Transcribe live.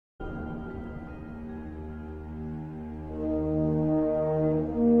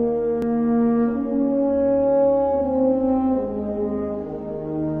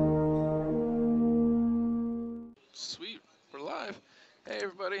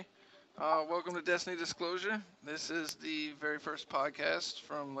everybody. Welcome to Destiny Disclosure. This is the very first podcast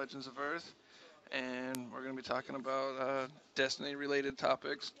from Legends of Earth, and we're going to be talking about Destiny related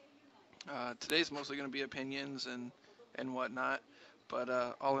topics. Today's mostly going to be opinions and whatnot, but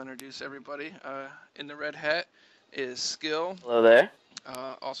I'll introduce everybody. In the red hat is Skill, Hello there.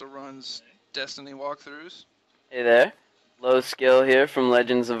 also runs Destiny walkthroughs. Hey there. Low Skill here from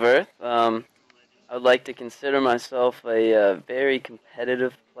Legends of Earth. I would like to consider myself a very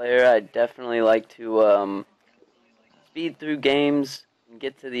competitive player. I definitely like to speed through games and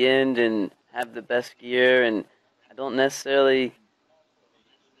get to the end and have the best gear. And I don't necessarily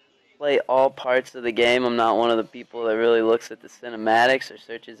play all parts of the game. I'm not one of the people that really looks at the cinematics or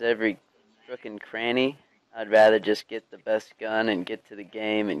searches every crook and cranny. I'd rather just get the best gun and get to the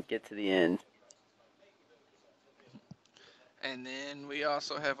game and get to the end. And then we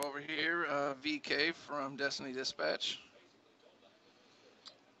also have over here VK from Destiny Dispatch.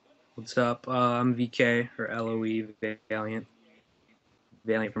 What's up? I'm VK, or LOE Valiant.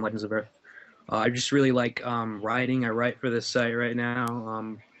 Valiant from Legends of Earth. I just really like writing. I write for this site right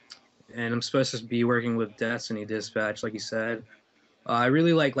now, and I'm supposed to be working with Destiny Dispatch, like you said. I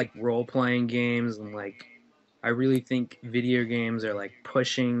really like role playing games, and I really think video games are like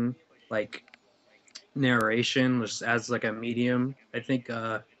pushing like narration just as like a medium. I think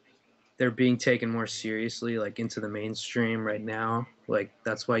they're being taken more seriously, like into the mainstream right now. Like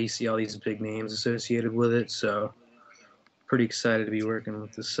that's why you see all these big names associated with it. So pretty excited to be working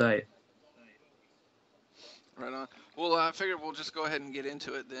with this site. Right on. Well, I figured we'll just go ahead and get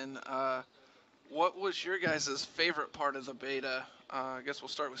into it then. What was your guys' favorite part of the beta? I guess we'll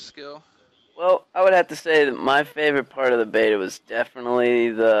start with skill. Well, I would have to say that my favorite part of the beta was definitely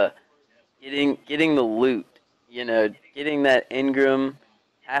the getting the loot. You know, getting that Ingram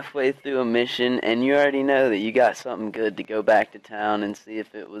halfway through a mission, and you already know that you got something good to go back to town and see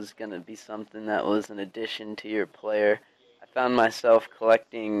if it was gonna be something that was an addition to your player. I found myself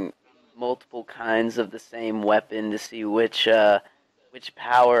collecting multiple kinds of the same weapon to see which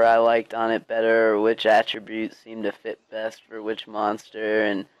power I liked on it better, or which attribute seemed to fit best for which monster,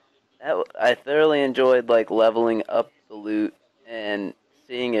 and I thoroughly enjoyed like leveling up the loot and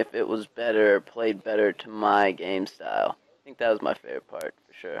seeing if it was better or played better to my game style. I think that was my favorite part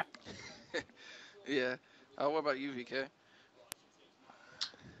for sure. Yeah. What about you, VK?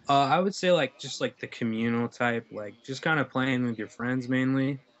 I would say like just like the communal type, like just kind of playing with your friends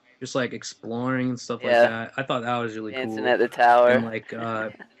mainly, just like exploring and stuff like Yeah, that. I thought that was really dancing cool, at the and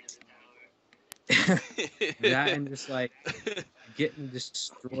tower. that and just like getting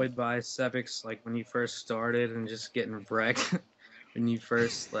destroyed by Sepix like when you first started and just getting wrecked when you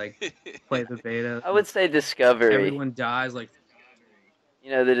first like play the beta. I would say discovery. Everyone dies like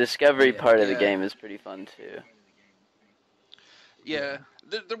You know, the discovery yeah. part of the Yeah. game is pretty fun too. Yeah.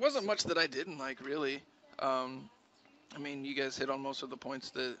 There wasn't much that I didn't like, really. Um, I mean, you guys hit on most of the points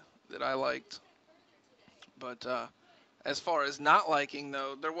that I liked. But as far as not liking,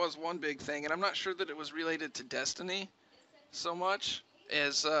 though, there was one big thing, and I'm not sure that it was related to Destiny so much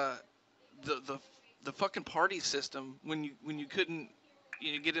as the the the fucking party system when you couldn't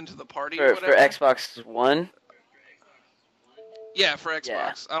get into the party or For whatever. Xbox One, Yeah, for yeah.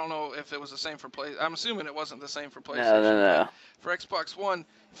 Xbox. I don't know if it was the same for Play. I'm assuming it wasn't the same for No, no, PlayStation, but no. for Xbox One,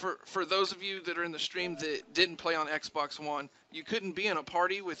 for those of you that are in the stream that didn't play on Xbox One, you couldn't be in a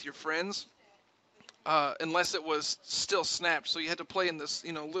party with your friends unless it was still snapped. So you had to play in this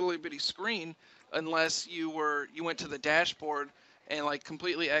little bitty screen unless you went to the dashboard and like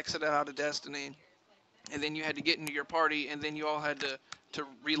completely exited out of Destiny, and then you had to get into your party, and then you all had to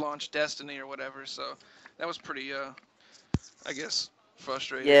relaunch Destiny or whatever. So that was pretty I guess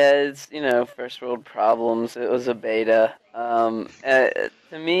frustrating. Yeah, it's first world problems. It was a beta.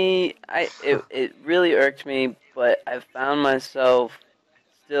 To me, it really irked me, but I found myself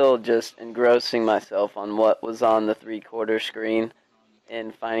still just engrossing myself on what was on the 3/4 screen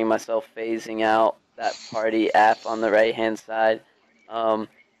and finding myself phasing out that party app on the right hand side. Um,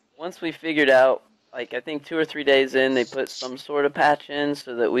 Once we figured out, like I think 2 or 3 days in, they put some sort of patch in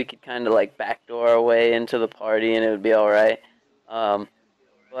so that we could kind of like backdoor our way into the party and it would be all right. Um,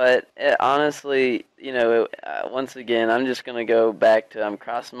 but honestly, once again, I'm just gonna go back to I'm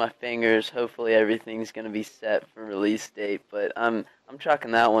crossing my fingers. Hopefully, everything's gonna be set for release date. But I'm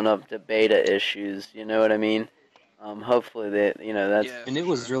chalking that one up to beta issues. You know what I mean? Hopefully that that's Yeah, And for it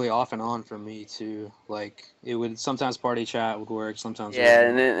was sure. really off and on for me too. Like it would sometimes party chat would work, sometimes it yeah,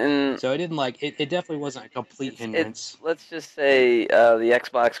 wouldn't. and So it didn't like it definitely wasn't a complete it's hindrance. let's just say the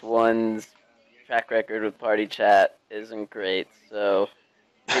Xbox One's track record with party chat isn't great. So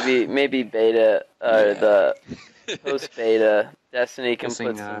maybe beta or Yeah. the post beta Destiny can Guessing,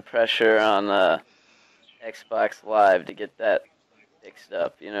 put some pressure on Xbox Live to get that fixed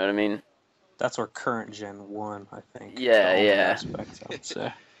up. You know what I mean? that's our current Gen 1, I think. It's the Yeah, only yeah. aspect, I would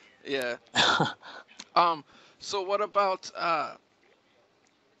say. Yeah. So what about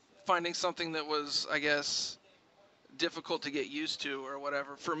finding something that was, I guess, difficult to get used to or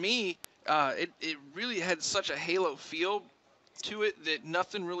whatever? For me, it really had such a Halo feel to it that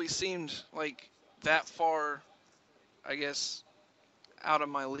nothing really seemed like that far, I guess, out of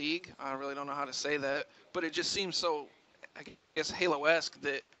my league. I really don't know how to say that, but it just seemed so, I guess, Halo-esque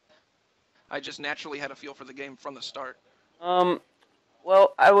that I just naturally had a feel for the game from the start. Um,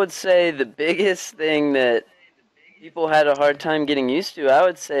 well, I would say the biggest thing that people had a hard time getting used to, I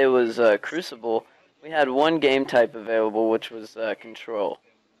would say, was Crucible. We had one game type available, which was Control,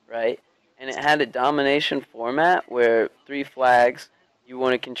 right? And it had a domination format where 3 flags, you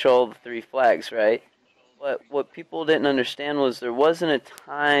want to control the 3 flags, right? But what people didn't understand was there wasn't a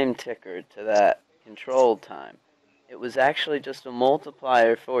time ticker to that control time. It was actually just a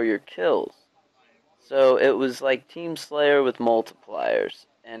multiplier for your kills. So it was like Team Slayer with multipliers,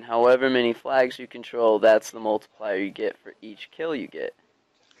 and however many flags you control, that's the multiplier you get for each kill you get.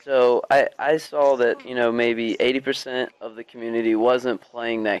 So I saw that, maybe 80% of the community wasn't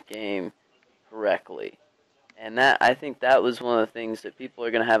playing that game correctly. And I think that was one of the things that people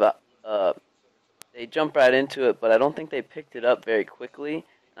are going to have they jump right into it, but I don't think they picked it up very quickly.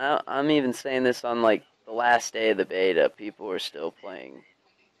 I'm even saying this on like the last day of the beta, people were still playing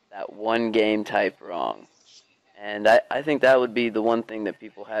that one game type wrong. And I think that would be the one thing that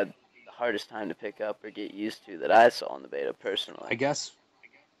people had the hardest time to pick up or get used to that I saw in the beta personally. I guess.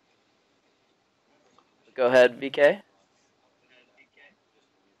 Go ahead, VK.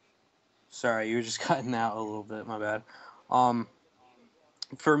 Sorry, you were just cutting out a little bit. My bad. Um,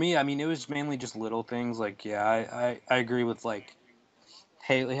 for me, I mean, it was mainly just little things. Like, yeah, I agree with like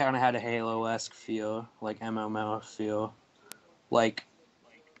Halo. It kind of had a Halo-esque feel, like MMO feel. Like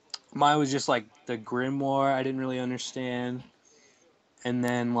mine was just like the Grimoire. I didn't really understand, and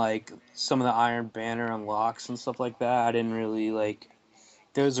then like some of the Iron Banner unlocks and stuff like that. I didn't really like.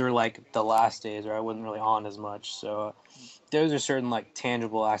 Those are like the last days where I wasn't really on as much. So those are certain like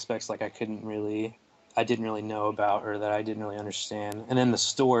tangible aspects like I didn't really know about or that I didn't really understand. And then the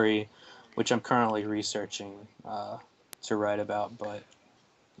story, which I'm currently researching to write about, but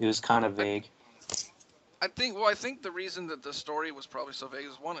it was kind of I, vague. I think the reason that the story was probably so vague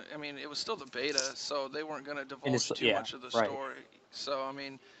is one. I mean, it was still the beta, so they weren't going to And it's divulge too yeah, much of the right, story. So I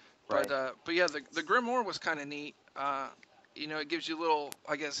mean, right. but yeah, the Grimoire was kind of neat. It gives you little,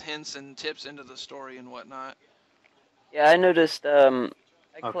 I guess, hints and tips into the story and whatnot. Yeah, I noticed I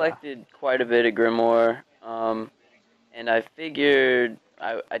Okay. collected quite a bit of Grimoire, and I figured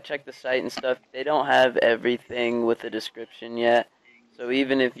I checked the site and stuff. They don't have everything with a description yet. So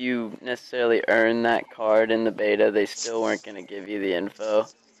even if you necessarily earn that card in the beta, they still weren't going to give you the info.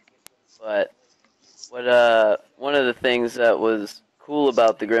 But one of the things that was cool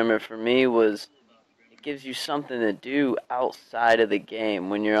about the Grimmer for me was it gives you something to do outside of the game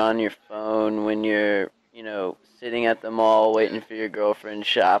when you're on your phone, when you're, sitting at the mall Yeah. waiting for your girlfriend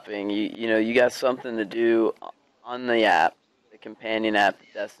shopping. You got something to do on the app, the companion app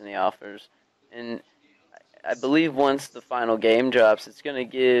that Destiny offers. And I believe once the final game drops, it's going to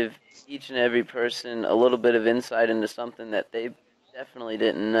give each and every person a little bit of insight into something that they definitely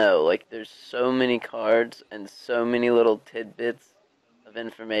didn't know. Like, there's so many cards and so many little tidbits of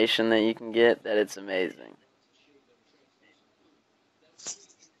information that you can get that it's amazing.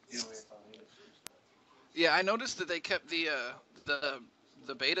 Yeah, I noticed that they kept the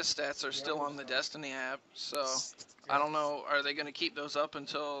the beta stats are still on the Destiny app. So I don't know, are they going to keep those up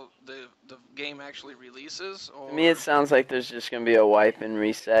until the game actually releases, To me, it or? sounds like there's just going to be a wipe and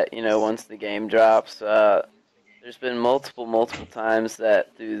reset, once the game drops. There's been multiple times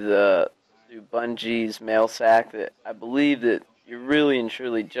that through Bungie's mail sack that I believe that you're really and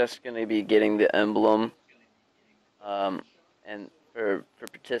truly just going to be getting the emblem, and for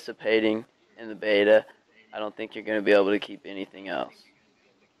participating in the beta, I don't think you're going to be able to keep anything else.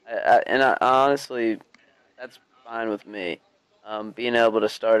 I honestly, that's fine with me. Being able to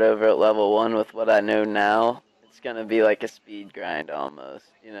start over at level 1 with what I know now, it's going to be like a speed grind almost.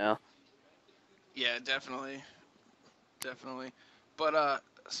 Yeah, definitely, definitely. But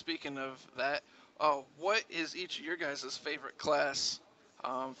speaking of that, what is each of your guys' favorite class?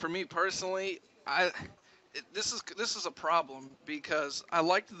 For me personally, this is a problem because I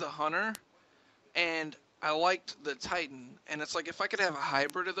liked the Hunter and I liked the Titan, and it's like if I could have a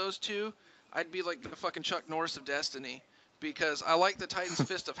hybrid of those two, I'd be like the fucking Chuck Norris of Destiny. because I like the Titan's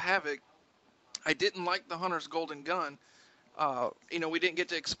Fist of Havoc. I didn't like the Hunter's Golden Gun. We didn't get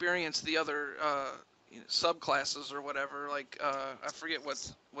to experience the other subclasses or whatever. Like I forget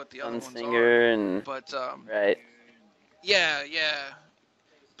what the other ones are. Sunsinger and But right. yeah.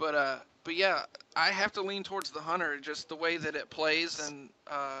 But yeah, I have to lean towards the Hunter. Just the way that it plays and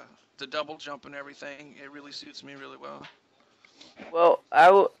the double jump and everything, it really suits me really well. Well,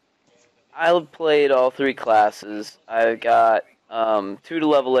 I played all three classes. I got 2 to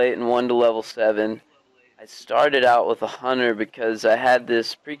level 8 and 1 to level 7. I started out with a Hunter because I had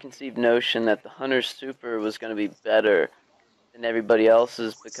this preconceived notion that the Hunter Super was going to be better than everybody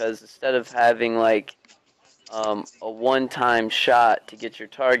else's, because instead of having like a one-time shot to get your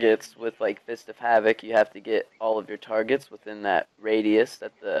targets with like Fist of Havoc, you have to get all of your targets within that radius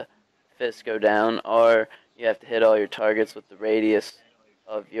that the fists go down, or you have to hit all your targets with the radius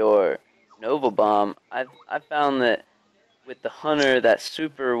of your Nova Bomb. I found that with the Hunter, that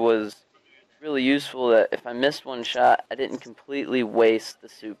super was really useful, that if I missed one shot, I didn't completely waste the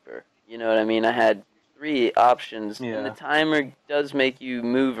super. You know what I mean? I had 3 options, and the Yeah. timer does make you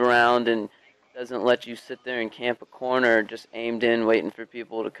move around and doesn't let you sit there and camp a corner just aimed in waiting for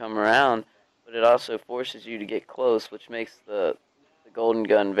people to come around, but it also forces you to get close, which makes the Golden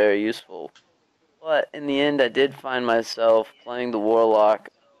Gun very useful. But in the end, I did find myself playing the Warlock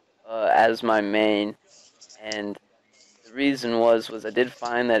as my main, and the reason was I did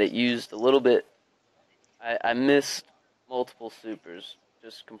find that it used a little bit. I missed multiple supers,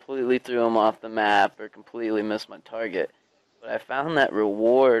 just completely threw them off the map or completely missed my target. But I found that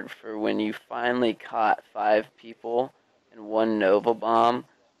reward for when you finally caught 5 people and 1 Nova Bomb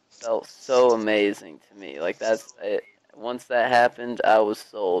felt so amazing to me. Like that's it. Once that happened, I was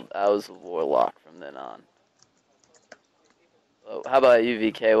sold. I was a Warlock from then on. So, how about you,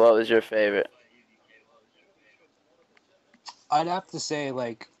 VK? What was your favorite? I'd have to say,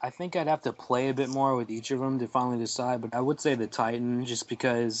 like, I think I'd have to play a bit more with each of them to finally decide, but I would say the Titan, just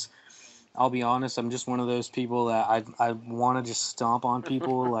because, I'll be honest, I'm just one of those people that I want to just stomp on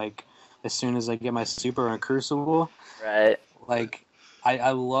people, like, as soon as I get my super and Crucible. Right. Like,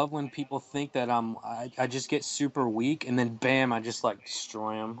 I love when people think that I just get super weak, and then bam, I just, like,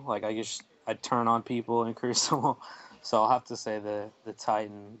 destroy them. Like, I turn on people in Crucible. So I'll have to say the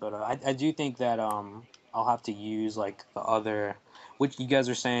Titan, but I do think that I'll have to use like the other, which you guys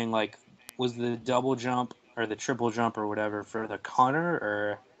are saying, like, was the double jump or the triple jump or whatever for the Connor,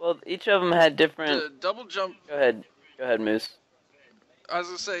 or Well, each of them had different. The double jump, Go ahead. Go ahead, Moose. I was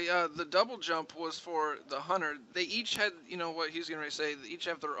gonna say, the double jump was for the Hunter. They each had, what he's gonna say. They each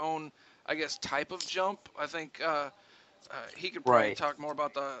have their own, I guess, type of jump. I think he could probably Right. talk more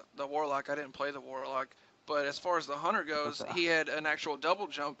about the Warlock. I didn't play the Warlock, but as far as the Hunter goes, Okay. he had an actual double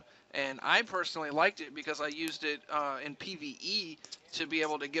jump, and I personally liked it because I used it in PVE to be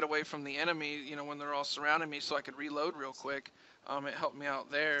able to get away from the enemy. When they're all surrounding me, so I could reload real quick. It helped me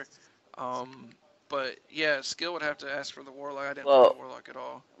out there. But yeah, skill would have to ask for the Warlock. I didn't play the Well, Warlock at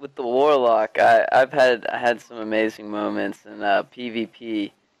all. with the Warlock, I had some amazing moments in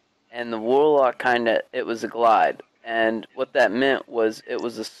PvP, and the Warlock it was a glide, and what that meant was it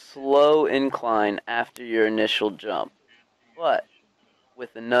was a slow incline after your initial jump, but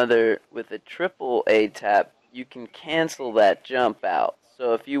with a triple A tap, you can cancel that jump out.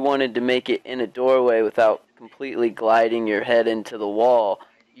 So if you wanted to make it in a doorway without completely gliding your head into the wall,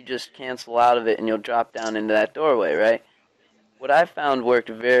 you just cancel out of it and you'll drop down into that doorway, right? What I found worked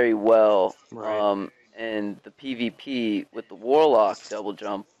very well Right. in the PvP with the Warlock double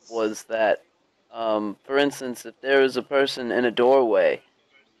jump was that, for instance, if there was a person in a doorway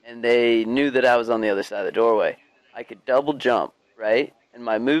and they knew that I was on the other side of the doorway, I could double jump, right? And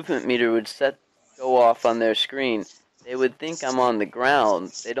my movement meter would go off on their screen. They would think I'm on the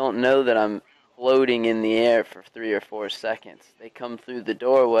ground. They don't know that I'm floating in the air for 3 or 4 seconds. They come through the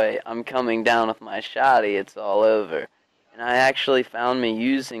doorway. I'm coming down with my shotty. It's all over. And I actually found me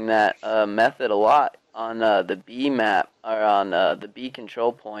using that method a lot on the B map, or on the B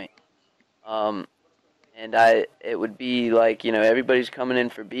control point. Um, and it would be like, everybody's coming in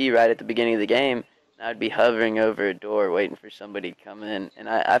for B right at the beginning of the game, and I'd be hovering over a door waiting for somebody to come in, and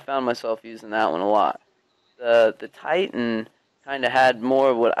I found myself using that one a lot. The Titan kind of had more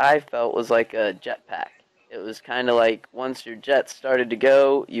of what I felt was like a jetpack. It was kind of like once your jet started to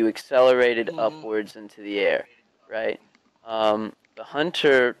go, you accelerated Hmm. upwards into the air, right? The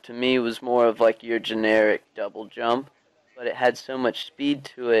Hunter to me was more of like your generic double jump, but it had so much speed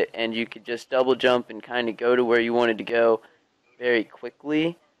to it, and you could just double jump and kind of go to where you wanted to go very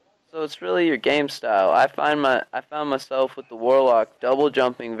quickly. So it's really your game style. I found myself with the Warlock double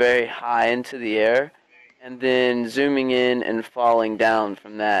jumping very high into the air, and then zooming in and falling down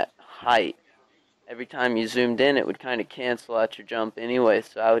from that height. Every time you zoomed in, it would kind of cancel out your jump anyway,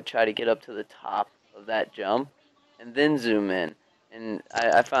 so I would try to get up to the top of that jump and then zoom in. And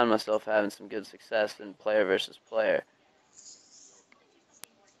I found myself having some good success in player versus player.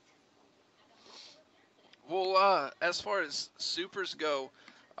 Well, as far as supers go,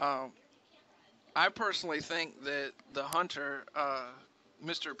 um, I personally think that the hunter,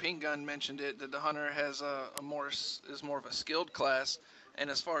 Mr. Pink Gun mentioned it, that the hunter has a more is more of a skilled class, and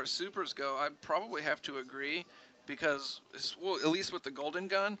as far as supers go, I probably have to agree because well, at least with the golden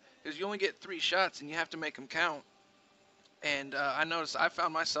gun, is you only get 3 shots and you have to make them count. And I noticed I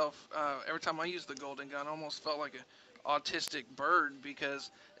found myself every time I used the golden gun, I almost felt like a autistic bird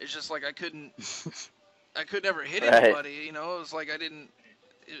because it's just like I could never hit Right. anybody. You know, it was like I didn't.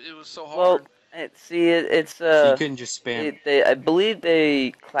 It was so Well, hard. it's So you couldn't just spam. I believe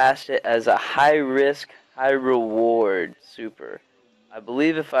they classed it as a high risk, high reward super. I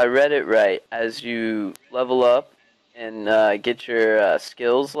believe if I read it right, as you level up and get your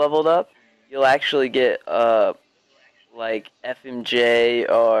skills leveled up, you'll actually get like FMJ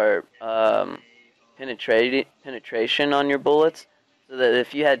or penetration on your bullets, so that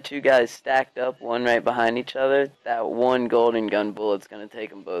if you had 2 guys stacked up, one right behind each other, that one golden gun bullet's going to take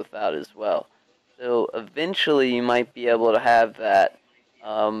them both out as well. So eventually you might be able to have that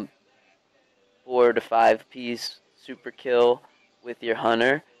 4 to 5 piece super kill with your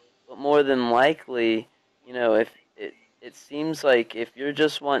hunter, but more than likely, if it seems like if you're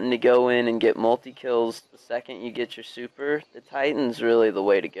just wanting to go in and get multi kills the second you get your super, the Titan's really the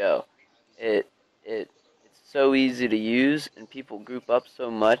way to go. It's so easy to use, and people group up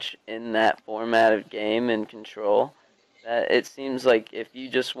so much in that format of game and control that it seems like if you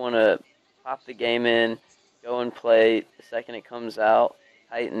just want to pop the game in, go and play the second it comes out,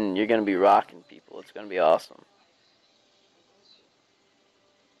 Titan, you're going to be rocking people. It's going to be awesome.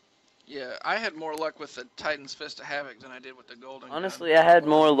 Yeah, I had more luck with the Titan's Fist of Havoc than I did with the golden Honestly, gun. I had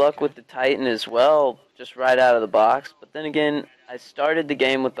more luck with the Titan as well, just right out of the box. But then again, I started the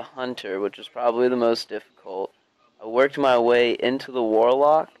game with the Hunter, which was probably the most difficult. I worked my way into the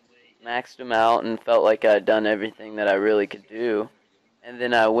Warlock, maxed him out, and felt like I'd done everything that I really could do. And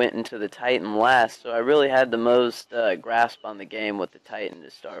then I went into the Titan last, so I really had the most grasp on the game with the Titan to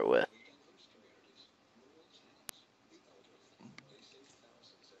start with.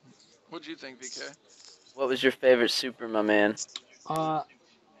 What'd you think, VK? What was your favorite super, my man? Uh,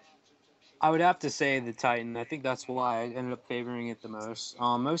 I would have to say the Titan. I think that's why I ended up favoring it the most.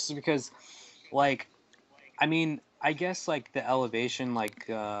 Mostly because, like, I mean, I guess like the elevation, like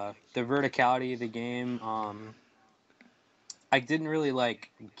the verticality of the game. I didn't really like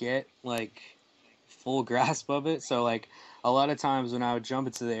get like full grasp of it. So like a lot of times when I would jump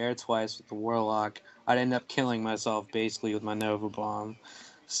into the air twice with the Warlock, I'd end up killing myself basically with my Nova Bomb.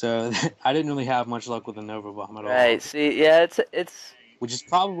 So I didn't really have much luck with the Nova Bomb at all. Right. See, yeah, it's Which is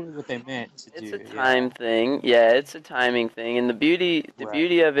probably what they meant to it's do. a time thing. Yeah, it's a timing thing. And the beauty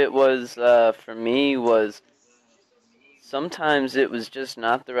of it was for me was sometimes it was just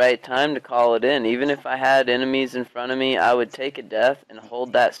not the right time to call it in. Even if I had enemies in front of me, I would take a death and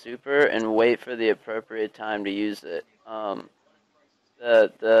hold that super and wait for the appropriate time to use it.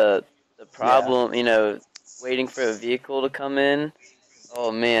 The problem, waiting for a vehicle to come in. Oh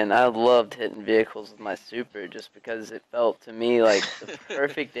man, I loved hitting vehicles with my super just because it felt to me like the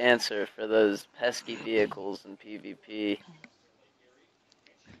perfect answer for those pesky vehicles in PvP.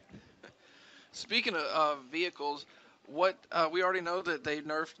 Speaking of vehicles, what we already know that they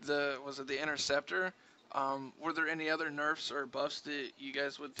nerfed the Interceptor. Were there any other nerfs or buffs that you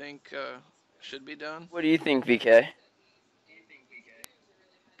guys would think should be done? What do you think, VK?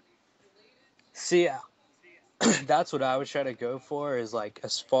 See, that's what I would try to go for. Is like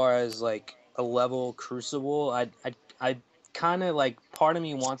as far as like a level Crucible, I kind of like part of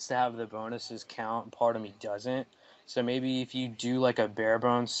me wants to have the bonuses count, part of me doesn't. So maybe if you do like a bare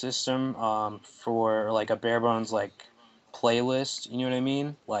bones system, for like a bare bones like playlist, you know what I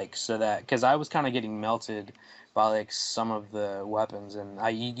mean? Like so that because I was kind of getting melted by like some of the weapons, and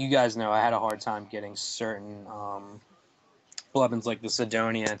you guys know I had a hard time getting certain weapons like the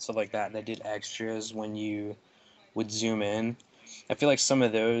Sidonia and stuff like that did extras when you would zoom in. I feel like some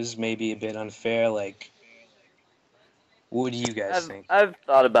of those may be a bit unfair. Like, what do you guys think? I've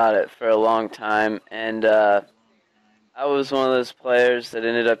thought about it for a long time, and I was one of those players that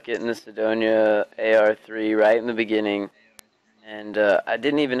ended up getting the Sidonia AR3 right in the beginning, and I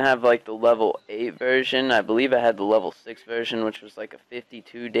didn't even have like the level 8 version. I believe I had the level 6 version, which was like a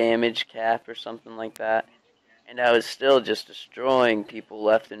 52 damage cap or something like that, and I was still just destroying people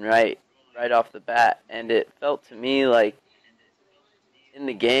left and right. right off the bat, and it felt to me like in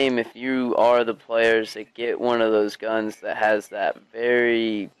the game, if you are the players that get one of those guns that has that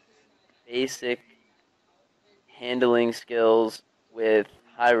very basic handling skills with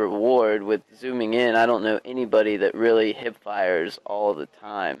high reward, with zooming in, I don't know anybody that really hip fires all the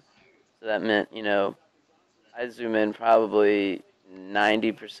time. So that meant, I zoom in probably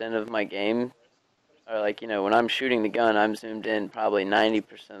 90% of my game, or like, when I'm shooting the gun, I'm zoomed in probably 90%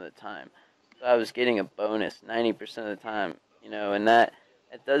 of the time. So I was getting a bonus 90% of the time, and that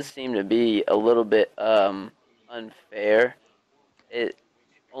it does seem to be a little bit unfair. It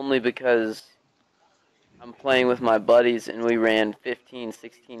only because I'm playing with my buddies and we ran 15,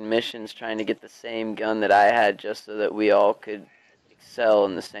 16 missions trying to get the same gun that I had just so that we all could excel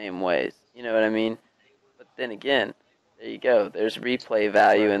in the same ways. You know what I mean? But then again, there you go. There's replay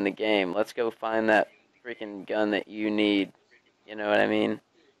value Right. in the game. Let's go find that freaking gun that you need. You know what I mean?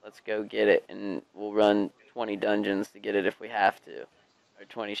 Let's go get it, and we'll run 20 dungeons to get it if we have to, or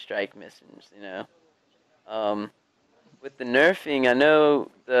 20 strike missions. Um, with the nerfing, I know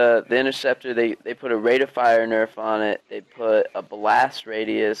the interceptor, they put a rate of fire nerf on it. They put a blast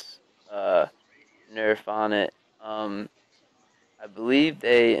radius nerf on it. I believe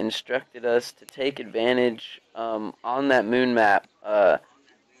they instructed us to take advantage on that moon map.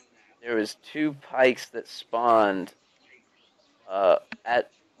 There was 2 pikes that spawned at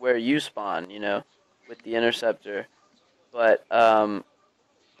where you spawn, with the interceptor. But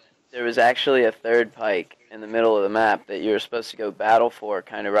there was actually a 3rd pike in the middle of the map that you were supposed to go battle for,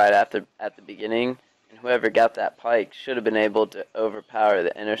 kind of right at the beginning. And whoever got that pike should have been able to overpower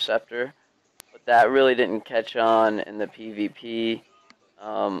the interceptor. But that really didn't catch on in the PvP.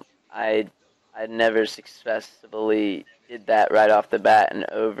 Um, I I never successfully did that right off the bat and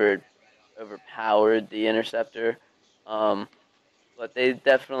overpowered the interceptor. Um, but they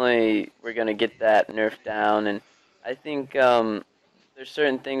definitely were gonna get that nerfed down, and I think there's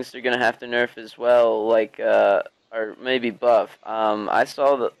certain things they're gonna have to nerf as well, like or maybe buff. I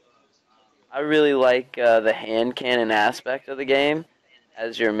really like the hand cannon aspect of the game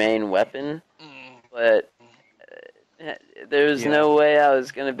as your main weapon, Mm. but there's Yeah. no way I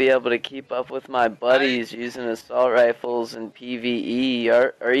was gonna be able to keep up with my I buddies using assault rifles and PVE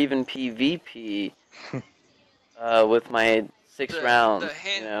or even PvP with my 6 rounds. the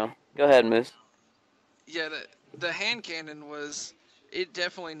hand Go ahead, Moose. yeah the hand cannon was it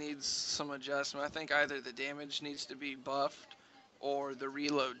definitely needs some adjustment. I think either the damage needs to be buffed or the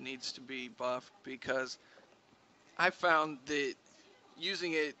reload needs to be buffed because I found that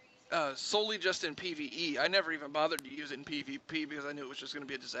using it solely just in PvE, I never even bothered to use it in PvP because I knew it was just going to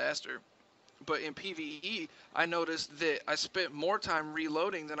be a disaster. But in PvE, I noticed that I spent more time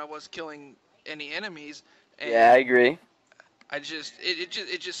reloading than I was killing any enemies, Yeah, I and agree.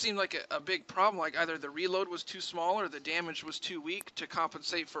 it just seemed like a big problem. Like either the reload was too small or the damage was too weak to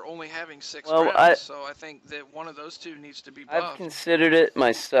compensate for only having six Well, rounds. So I think that one of those two needs to be I've buffed. considered it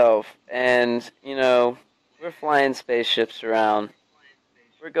myself, and we're flying spaceships around.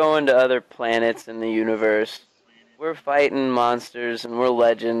 We're going to other planets in the universe. We're fighting monsters and we're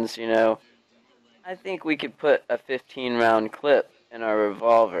legends. I think we could put a 15-round clip in our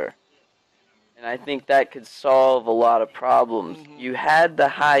revolver. And I think that could solve a lot of problems. Hmm. You had the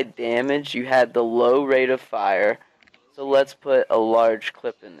high damage, you had the low rate of fire, so let's put a large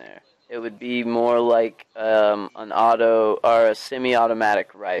clip in there. It would be more like an auto or a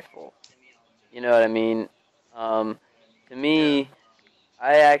semi-automatic rifle. You know what I mean? To Yeah. me,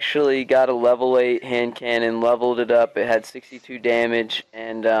 I actually got a level 8 hand cannon, leveled it up. It had 62 damage,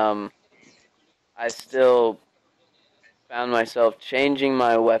 and I still found myself changing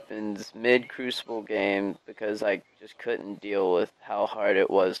my weapons mid Crucible game because I just couldn't deal with how hard it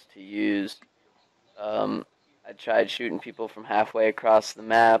was to use. I tried shooting people from halfway across the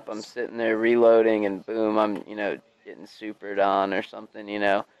map. I'm sitting there reloading, and boom, I'm getting supered on or something.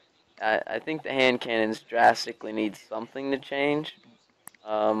 I think the hand cannons drastically need something to change.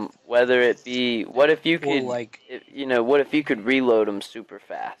 Whether it be what if you Well, could, like, what if you could reload them super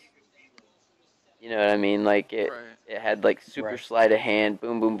fast? You know what I mean? Like Right. it had like super right. sleight of hand,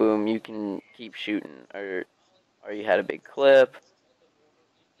 boom, boom, boom. You can keep shooting, or you had a big clip.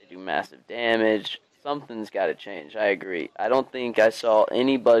 They do massive damage. Something's got to change. I agree. I don't think I saw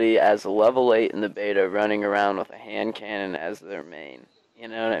anybody as a level 8 in the beta running around with a hand cannon as their main. You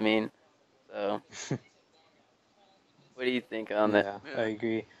know what I mean? So, what do you think on that? Yeah, I Yeah.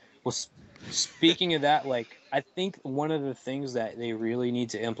 agree. Well, speaking of that, like, I think one of the things that they really need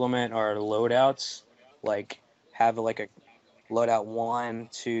to implement are loadouts, like have like a loadout 1,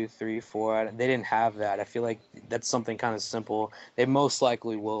 2, 3, 4. They didn't have that. I feel like that's something kind of simple. They most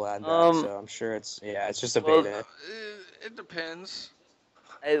likely will add that, Um, so I'm sure it's just a well, beta. It depends.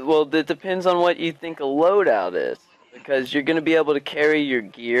 well, it depends on what you think a loadout is, because you're going to be able to carry your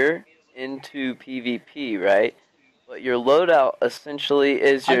gear into PvP, right? But your loadout essentially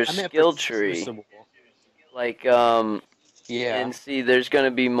is your I meant for skill tree. Crucible. Like, Yeah. and see, there's going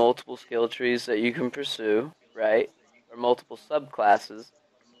to be multiple skill trees that you can pursue, right? Or multiple subclasses.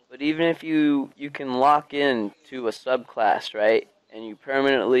 But even if you can lock in to a subclass, right? And you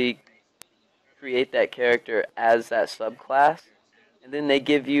permanently create that character as that subclass, and then they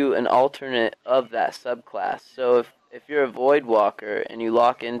give you an alternate of that subclass. So if you're a Void Walker and you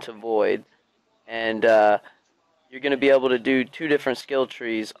lock into Void, and you're going to be able to do 2 different skill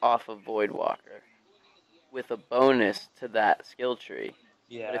trees off of Void Walker with a bonus to that skill tree.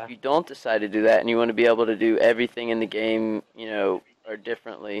 But if Yeah. you don't decide to do that and you want to be able to do everything in the game, or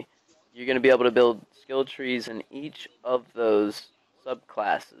differently, you're going to be able to build skill trees in each of those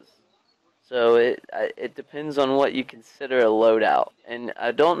subclasses. So it depends on what you consider a loadout, and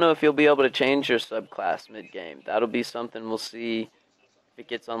I don't know if you'll be able to change your subclass mid game. That'll be something we'll see if it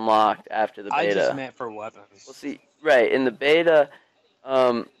gets unlocked after the I just beta. meant for weapons. We'll see. Right in the beta,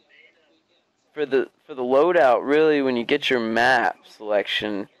 um, for the loadout, really, when you get your map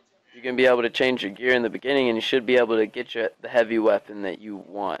selection, you're gonna be able to change your gear in the beginning, and you should be able to get the heavy weapon that you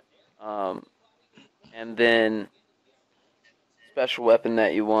want, and then special weapon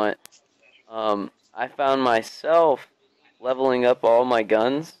that you want. I found myself leveling up all my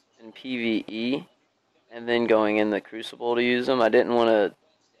guns in PvE and then going in the Crucible to use them. I didn't want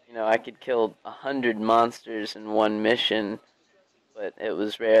to, I could kill 100 monsters in one mission, but it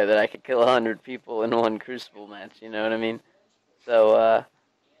was rare that I could kill 100 people in one Crucible match. You know what I mean? So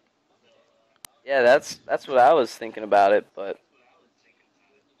yeah, that's what I was thinking about it. But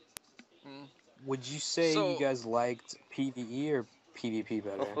Mm. Would you say you So, guys liked PvE or PvP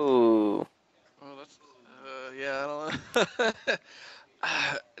better? ooh, well, that's, yeah, I don't know.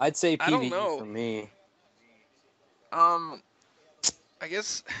 I'd say I don't PvE know. for me. Um, I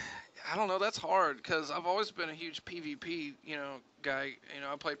guess I don't know. That's hard because I've always been a huge PvP, guy.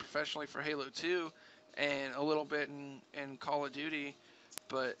 I played professionally for Halo 2 and a little bit in Call of Duty,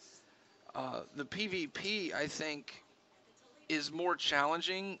 but the PvP I think is more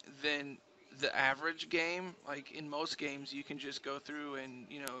challenging than the average game. Like in most games, you can just go through and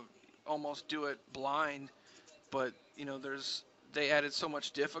almost do it blind, but there's they added so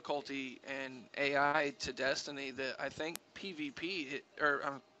much difficulty and AI to Destiny that I think PvE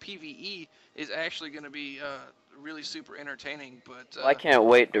is actually going to be really super entertaining. But well, I can't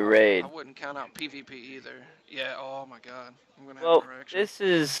wait to I raid. wouldn't count out PvP either. Yeah. Oh my God, I'm gonna have an Well, erection.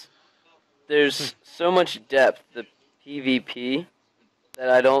 there's so much depth to PvP that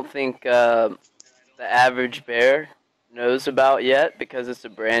I don't think the average bear knows about yet because it's a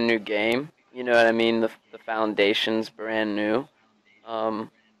brand new game. You know what I mean? The foundation's brand new. Um,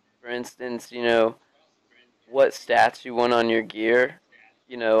 for instance, what stats you want on your gear.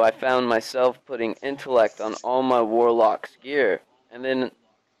 I found myself putting intellect on all my warlock's gear, and then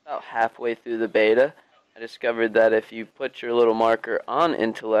about halfway through the beta, I discovered that if you put your little marker on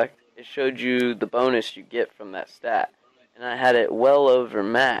intellect, it showed you the bonus you get from that stat, and I had it well over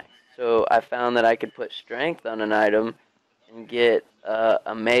max. So I found that I could put strength on an item and get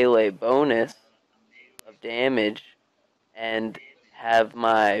a melee bonus of damage and have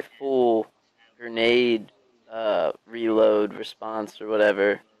my full grenade reload response or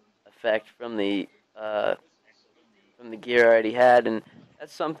whatever effect uh, from the gear I already had, and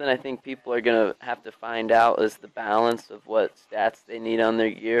that's something I think people are gonna have to find out is the balance of what stats they need on their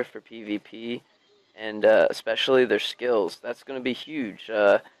gear for PvP, and especially their skills. That's gonna be huge.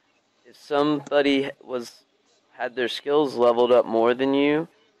 If somebody had their skills leveled up more than you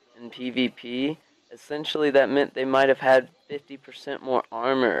in PvP, essentially that meant they might have had 50% more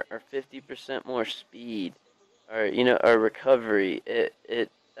armor or 50% more speed or or recovery.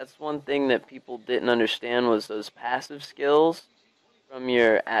 It That's one thing that people didn't understand was those passive skills from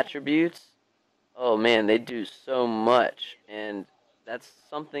your attributes. Oh man, they do so much, and that's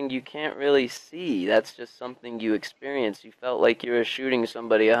something you can't really see. That's just something you experience. You felt like you were shooting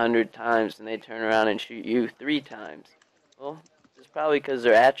somebody 100 times, and they turn around and shoot you 3 times. Well, it's probably because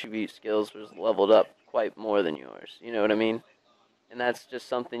their attribute skills was leveled up quite more than yours. You know what I mean? And that's just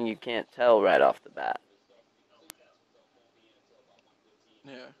something you can't tell right off the bat.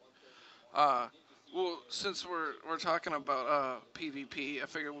 Yeah. Uh, well, since we're talking about PvP, I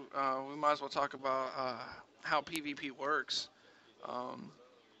figure we might as well talk about how PvP works. Um,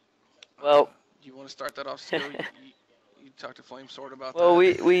 Well, do you want to start that off, Skill? You talk to Flame Sword about Well,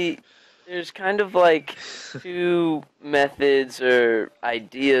 that. we there's kind of like two methods or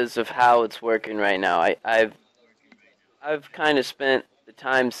ideas of how it's working right now. I've kind of spent the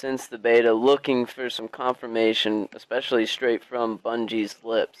time since the beta looking for some confirmation, especially straight from Bungie's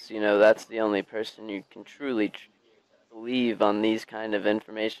lips. You know, that's the only person you can truly believe on these kind of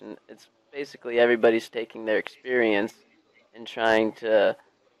information. It's basically everybody's taking their experience and trying to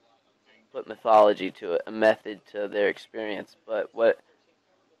put mythology to it, a method to their experience. But what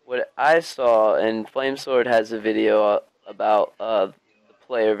I saw, and Flamesword has a video about the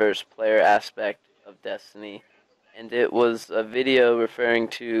player versus player aspect of Destiny, and it was a video referring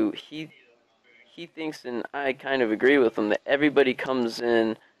to he thinks, and I kind of agree with him, that everybody comes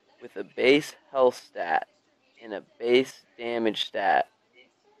in with a base health stat and a base damage stat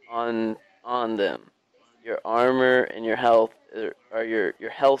on them. Your armor and your health, or your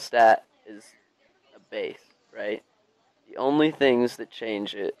health stat is a base, right? The only things that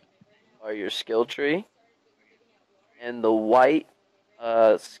change it are your skill tree and the white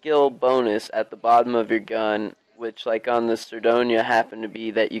skill bonus at the bottom of your gun, which, like on the Sardonia, happened to be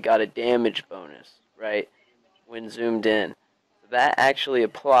that you got a damage bonus, right? When zoomed in. That actually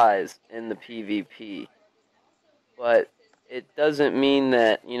applies in the PvP. But it doesn't mean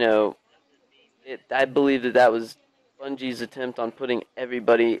that, you know, I believe that was Bungie's attempt on putting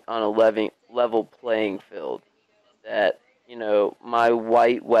everybody on a level playing field. That, you know, my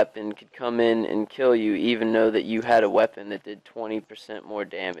white weapon could come in and kill you even though that you had a weapon that did 20% more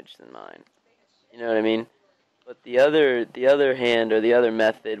damage than mine. You know what I mean? But the other hand, or the other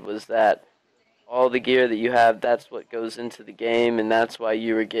method, was that all the gear that you have, that's what goes into the game, and that's why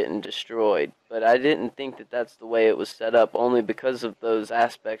you were getting destroyed. But I didn't think that that's the way it was set up, only because of those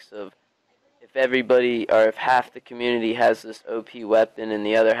aspects of, if everybody, or if half the community has this OP weapon and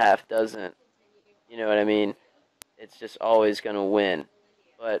the other half doesn't, you know what I mean? It's just always going to win.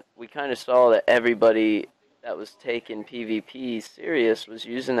 But we kind of saw that everybody that was taking PvP serious was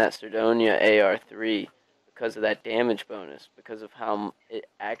using that Sardonia AR3 because of that damage bonus, because of how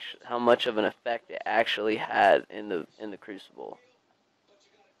much of an effect it actually had in the Crucible.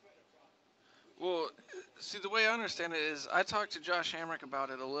 Well, see, the way I understand it is I talked to Josh Hamrick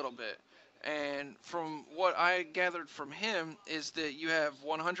about it a little bit. And from what I gathered from him is that you have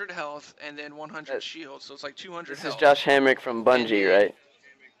 100 health and then 100 shield, so it's like 200 This health. is Josh Hamrick from Bungie, then, right?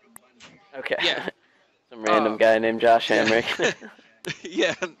 Okay. Yeah. Some random guy named Josh Hamrick.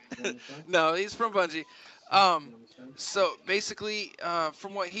 Yeah. No, he's from Bungie. So basically,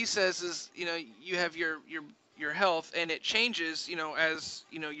 from what he says is, you know, you have your health, and it changes, you know, as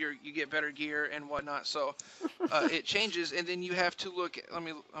you know you get better gear and whatnot. So it changes, and then you have to look. I'm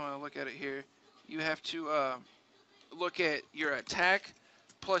gonna look at it here. You have to look at your attack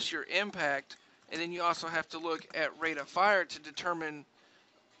plus your impact, and then you also have to look at rate of fire to determine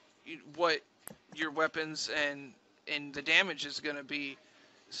what your weapons and the damage is going to be.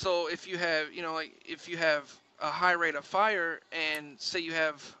 So if you have, you know, like if you have a high rate of fire and say you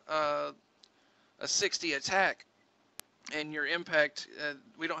have a 60 attack and your impact,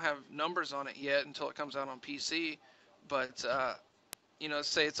 we don't have numbers on it yet until it comes out on PC, but you know,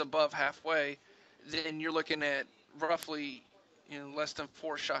 say it's above halfway, then you're looking at roughly, you know, less than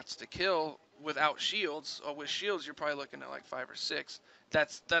 4 shots to kill without shields. Or with shields, you're probably looking at like 5 or 6.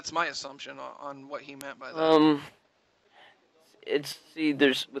 That's my assumption on what he meant by that.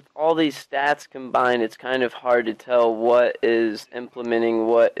 There's, with all these stats combined, it's kind of hard to tell what is implementing,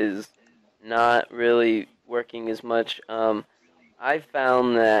 what is not really working as much. I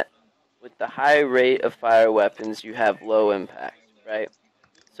found that with the high rate of fire weapons, you have low impact, right?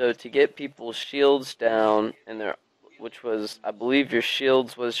 So to get people's shields down, which was, I believe your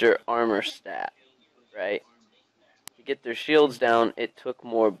shields was your armor stat, right? To get their shields down, it took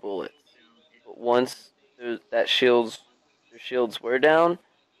more bullets. But once their shields were down,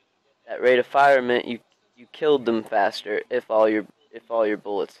 that rate of fire meant you killed them faster if all your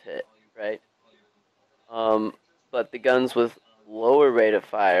bullets hit, right? But the guns with lower rate of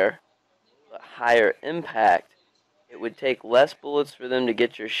fire but higher impact, it would take less bullets for them to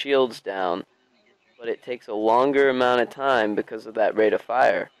get your shields down, but it takes a longer amount of time because of that rate of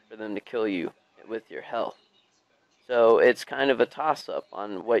fire for them to kill you with your health. So it's kind of a toss-up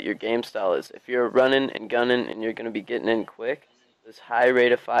on what your game style is. If you're running and gunning and you're going to be getting in quick, those high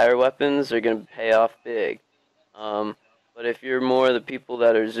rate of fire weapons are going to pay off big. But if you're more of the people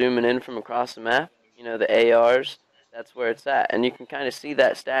that are zooming in from across the map, you know, the ARs, that's where it's at. And you can kind of see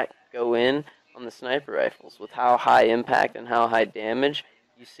that stat go in on the sniper rifles with how high impact and how high damage.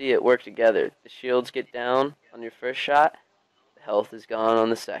 You see it work together. The shields get down on your first shot, the health is gone on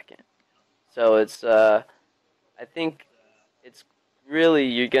the second. So it's, I think it's really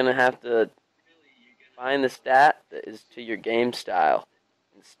you're gonna have to find the stat that is to your game style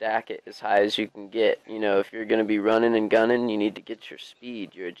and stack it as high as you can get. You know, if you're gonna be running and gunning, you need to get your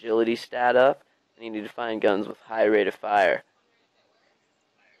speed, your agility stat up, and you need to find guns with high rate of fire.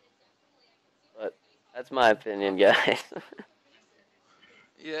 But that's my opinion, guys.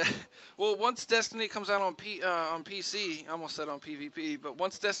 Yeah. Well, once Destiny comes out on PC, I almost said on PvP, but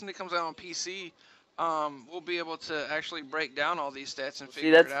once Destiny comes out on PC, we'll be able to actually break down all these stats and See,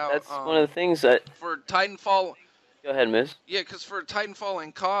 figure it out. that's one of the things that. For Titanfall, Go ahead, Miss. yeah, because for Titanfall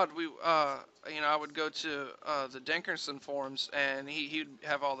and COD, I would go to the Denkerson forums, and he'd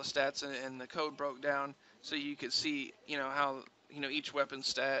have all the stats and the code broke down, so you could see, how each weapon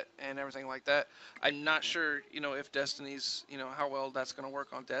stat and everything like that. I'm not sure, if Destiny's, how well that's gonna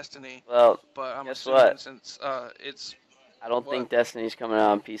work on Destiny, Well, but I'm guess assuming what? since it's, I don't what? think Destiny's coming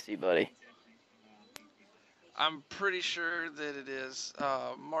out on PC, buddy. I'm pretty sure that it is.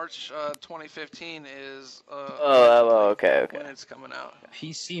 March 2015 is Okay. when it's coming out.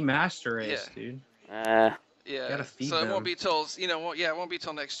 PC Master Race, Yeah. dude. Yeah, Gotta feed so it them. won't be till it won't be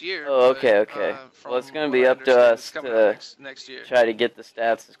till next year. Oh, but, okay. Well, it's from gonna what be I up to understand, us it's coming to out next year. try to get the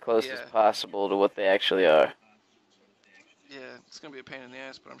stats as close as Yeah. possible to what they actually are. Yeah, it's gonna be a pain in the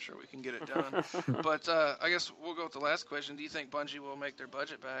ass, but I'm sure we can get it done. But I guess we'll go with the last question. Do you think Bungie will make their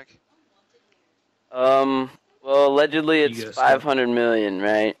budget back? Well, allegedly it's You go, 500 million,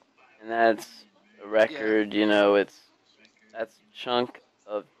 right? And that's a record. You know, that's a chunk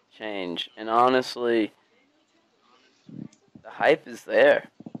of change. And honestly, the hype is there.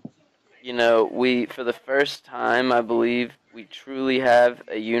 You know, for the first time, I believe, we truly have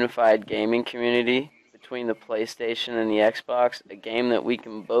a unified gaming community between the PlayStation and the Xbox, a game that we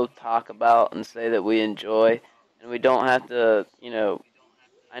can both talk about and say that we enjoy, and we don't have to,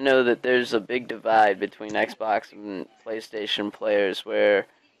 I know that there's a big divide between Xbox and PlayStation players where,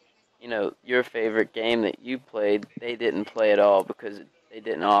 your favorite game that you played, they didn't play at all because they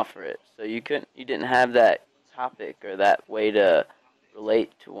didn't offer it. So you didn't have that topic or that way to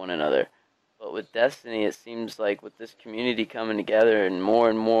relate to one another. But with Destiny, it seems like with this community coming together and more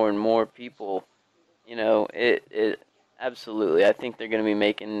and more and more people, it absolutely. I think they're going to be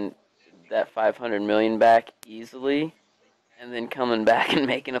making that 500 million back easily, and then coming back and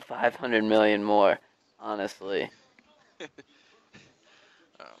making a 500 million more. Honestly,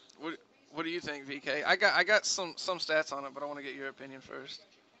 What do you think, VK? I got some stats on it, but I want to get your opinion first.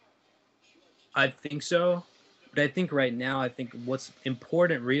 I think so. But I think right now, I think what's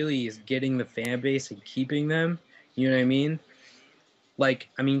important really is getting the fan base and keeping them. You know what I mean? Like,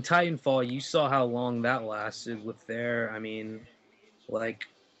 I mean, Titanfall, you saw how long that lasted with there's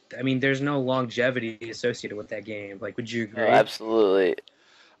no longevity associated with that game. Like, would you no, agree? absolutely.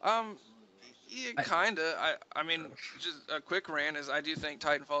 Um, yeah, kinda. I mean, just a quick rant is I do think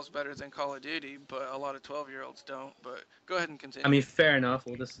Titanfall's better than Call of Duty, but a lot of 12-year-olds don't. But go ahead and continue. I mean, fair enough.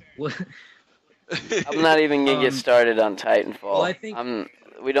 I'm not even gonna get started on Titanfall. Well, I think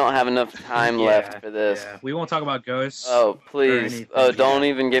we don't have enough time left for this. Yeah. We won't talk about Ghosts. Oh, please. anything. Oh, don't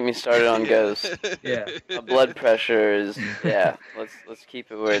even get me started on Ghosts. Yeah. My blood pressure is let's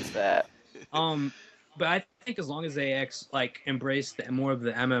keep it where it's at. But I think as long as they embrace more of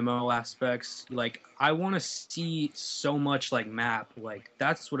the MMO aspects, like I want to see so much like map, like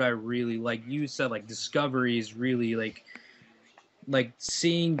that's what I really like. You said like discovery is really like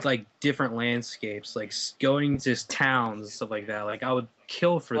seeing like different landscapes, like going to towns and stuff like that. Like I would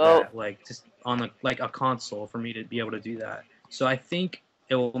kill for that, like just on a console for me to be able to do that. So I think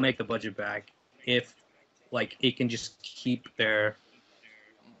it will make the budget back if like it can just keep their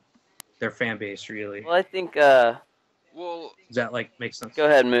fan base really. Well, I think. Well, Does that like make sense? Go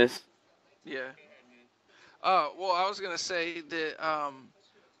ahead, Moose. yeah. Well, I was gonna say that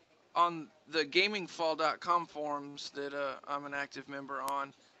on the GamingFall.com forums that I'm an active member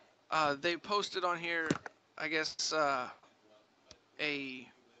on, they posted on here, I guess,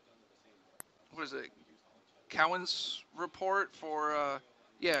 Cowan's report for,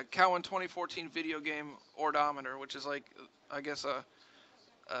 Cowan 2014 video game ordometer, which is like, I guess, a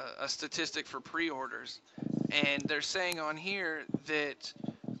statistic for pre-orders. And they're saying on here that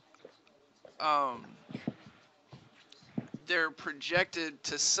they're projected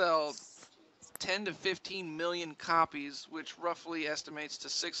to sell 10 to 15 million copies, which roughly estimates to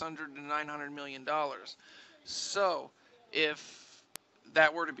 600 to 900 million dollars. So, if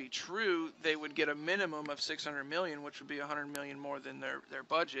that were to be true, they would get a minimum of 600 million, which would be 100 million more than their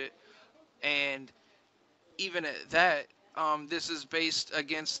budget. And even at that, this is based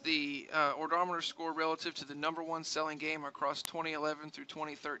against the ordometer score relative to the number one selling game across 2011 through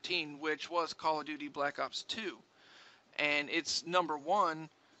 2013, which was Call of Duty Black Ops 2. and it's number one.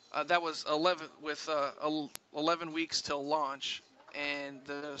 That was 11 weeks till launch, and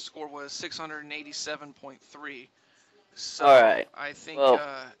the score was 687.3. All So right. I think Well,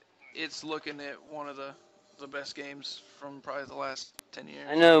 it's looking at one of the best games from probably the last 10 I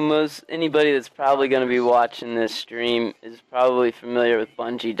years. know most anybody that's probably 5 going to be years. watching this stream is probably familiar with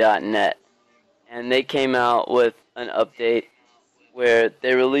Bungie.net, and they came out with an update where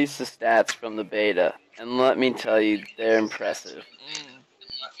they released the stats from the beta, and let me tell you, they're impressive.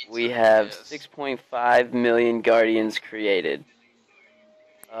 We have Yes. 6.5 million Guardians created.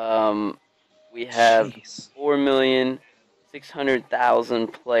 We have Jeez.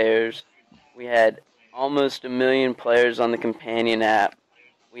 4,600,000 players. We had almost a million players on the companion app.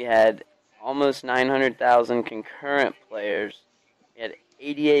 We had almost 900,000 concurrent players. We had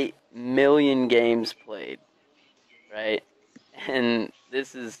 88 million games played, right? And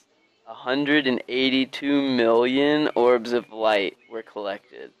this is 182 million orbs of light were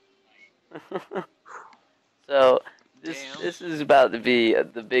collected. So Damn. this is about to be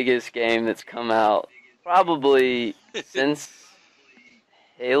the biggest game that's come out probably since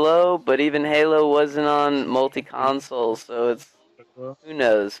Halo, but even Halo wasn't on multi-console, so it's who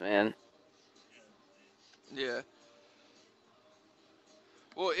knows, man. Yeah.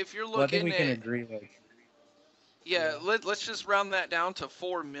 Well, if you're Well, I think looking we can at, agree. Like, yeah, yeah. let's just round that down to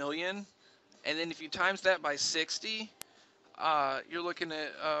 4 million, and then if you times that by 60, you're looking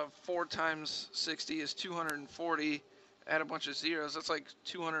at 4 times 60 is 240. Add a bunch of zeros, that's like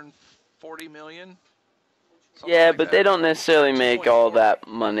 240 million. Something Yeah, like but they that, don't or necessarily make all 2.4. that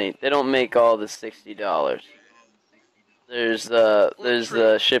money. They don't make all the $60. There's Well, the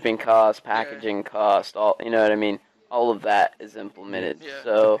true. shipping cost, Yeah. packaging cost, all you know what I mean. All of that is Yeah. implemented. Yeah. To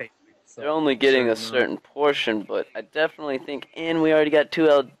So pay they're so only getting a certain amount. certain portion, but I definitely think, and we already got two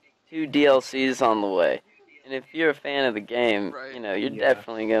DLCs on the way. And if you're a fan of the game, Right. you know you're Yeah.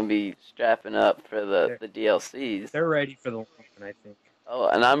 definitely gonna be strapping up for the DLCs. They're ready for the long one, I think. Oh,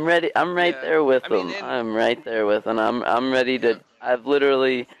 and I'm ready. I'm right Yeah. there with I mean, them. and I'm right there with them. I'm ready yeah. to.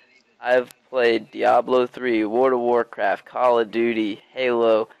 I've played Diablo 3, World of Warcraft, Call of Duty,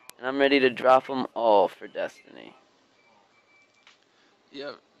 Halo, and I'm ready to drop them all for Destiny.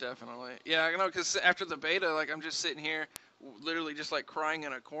 Yeah, definitely. Yeah, I know, because after the beta, like, I'm just sitting here, literally just, like, crying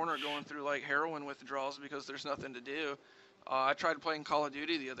in a corner going through, like, heroin withdrawals because there's nothing to do. I tried playing Call of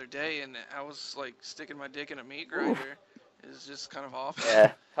Duty the other day, and I was, like, sticking my dick in a meat Oof. grinder. It's just kind of awful.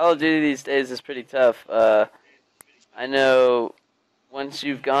 Yeah, Call of Duty these days is pretty tough. I know once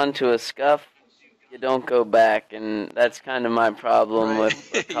you've gone to a scuff, you don't go back, and that's kind of my problem Right.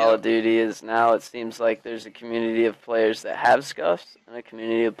 with Call of Yep. Duty is now it seems like there's a community of players that have scuffs and a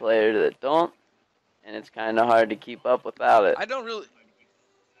community of players that don't, and it's kind of hard to keep up without it. I don't really,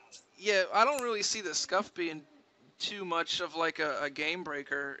 yeah, I don't really see the scuff being too much of, like, a game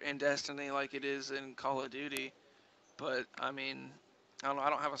breaker in Destiny like it is in Call of Duty. But, I mean, I don't know, I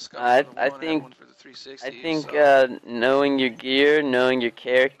don't have a scuff I for the I one, I have think one for the I 360, think so. knowing your gear, knowing your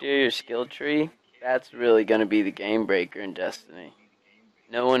character, your skill tree, that's really going to be the game breaker in Destiny.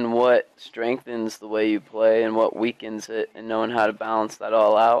 Knowing what strengthens the way you play and what weakens it, and knowing how to balance that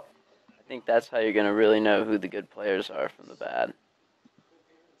all out. I think that's how you're going to really know who the good players are from the bad.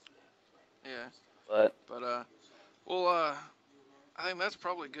 Yeah. But Well, I think that's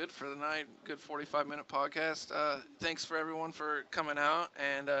probably good for the night. Good 45-minute podcast. Thanks for everyone for coming out,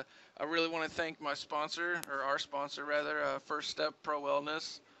 and I really want to thank my sponsor, or our sponsor rather, First Step Pro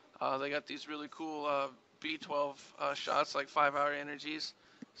Wellness. They got these really cool B12 shots, like 5-hour energies.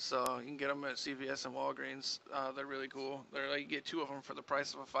 So you can get them at CVS and Walgreens. They're really cool. They're like, you get 2 of them for the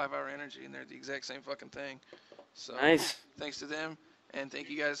price of a 5-hour energy, and they're the exact same fucking thing. So nice. thanks to them, and thank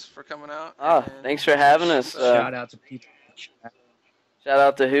you guys for coming out. Ah, And thanks for having peace us. out. Shout out to people. Shout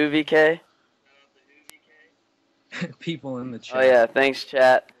out to who, VK? People in the chat. Oh yeah, thanks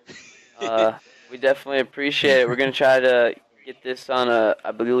chat. We definitely appreciate it. We're gonna try to get this on a,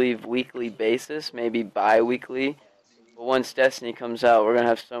 I believe, weekly basis, maybe bi-weekly. But once Destiny comes out, we're gonna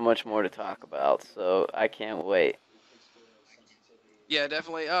have so much more to talk about. So I can't wait. Yeah,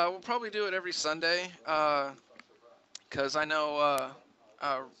 definitely. We'll probably do it every Sunday, because I know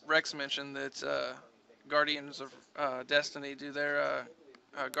Rex mentioned that Guardians of Destiny do their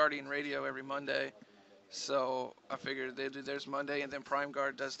Guardian Radio every Monday. So I figured they do theirs Monday, and then Prime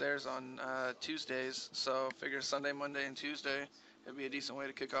Guard does theirs on Tuesdays. So I figure Sunday, Monday, and Tuesday would be a decent way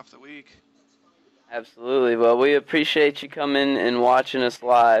to kick off the week. Absolutely. Well, we appreciate you coming and watching us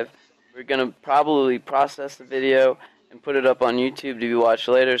live. We're going to probably process the video and put it up on YouTube to be watched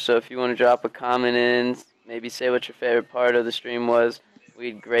later. So if you want to drop a comment in, maybe say what your favorite part of the stream was,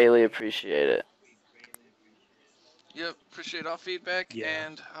 we'd greatly appreciate it. Yep. Appreciate all feedback, Yeah.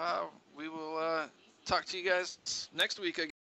 and we will talk to you guys next week.